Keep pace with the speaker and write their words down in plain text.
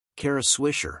Kara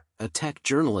Swisher, a tech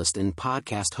journalist and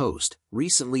podcast host,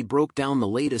 recently broke down the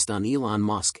latest on Elon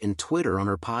Musk and Twitter on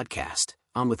her podcast,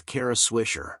 On with Kara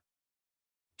Swisher.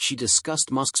 She discussed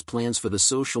Musk's plans for the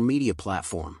social media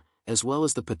platform, as well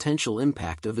as the potential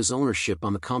impact of his ownership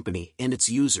on the company and its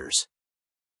users.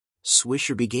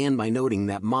 Swisher began by noting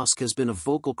that Musk has been a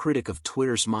vocal critic of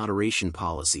Twitter's moderation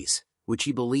policies, which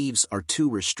he believes are too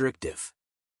restrictive.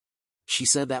 She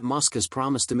said that Musk has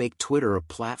promised to make Twitter a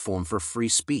platform for free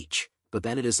speech, but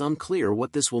that it is unclear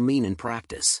what this will mean in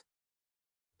practice.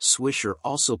 Swisher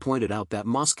also pointed out that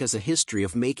Musk has a history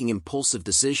of making impulsive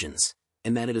decisions,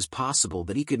 and that it is possible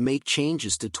that he could make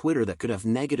changes to Twitter that could have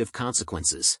negative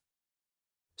consequences.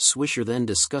 Swisher then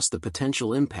discussed the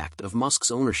potential impact of Musk's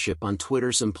ownership on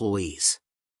Twitter's employees.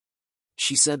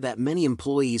 She said that many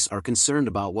employees are concerned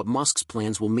about what Musk's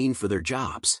plans will mean for their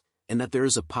jobs, and that there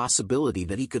is a possibility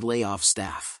that he could lay off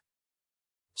staff.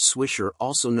 Swisher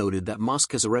also noted that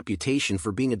Musk has a reputation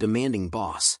for being a demanding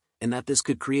boss, and that this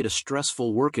could create a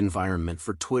stressful work environment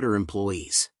for Twitter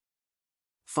employees.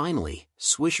 Finally,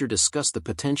 Swisher discussed the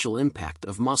potential impact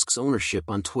of Musk's ownership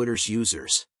on Twitter's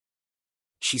users.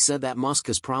 She said that Musk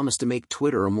has promised to make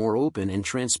Twitter a more open and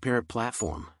transparent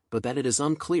platform, but that it is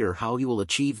unclear how he will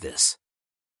achieve this.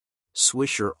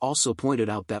 Swisher also pointed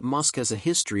out that Musk has a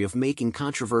history of making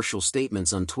controversial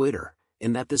statements on Twitter,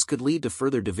 and that this could lead to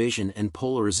further division and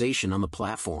polarization on the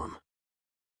platform.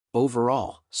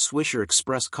 Overall, Swisher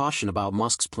expressed caution about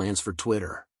Musk's plans for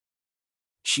Twitter.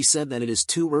 She said that it is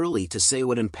too early to say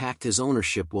what impact his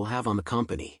ownership will have on the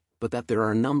company, but that there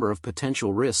are a number of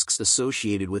potential risks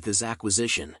associated with his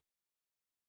acquisition.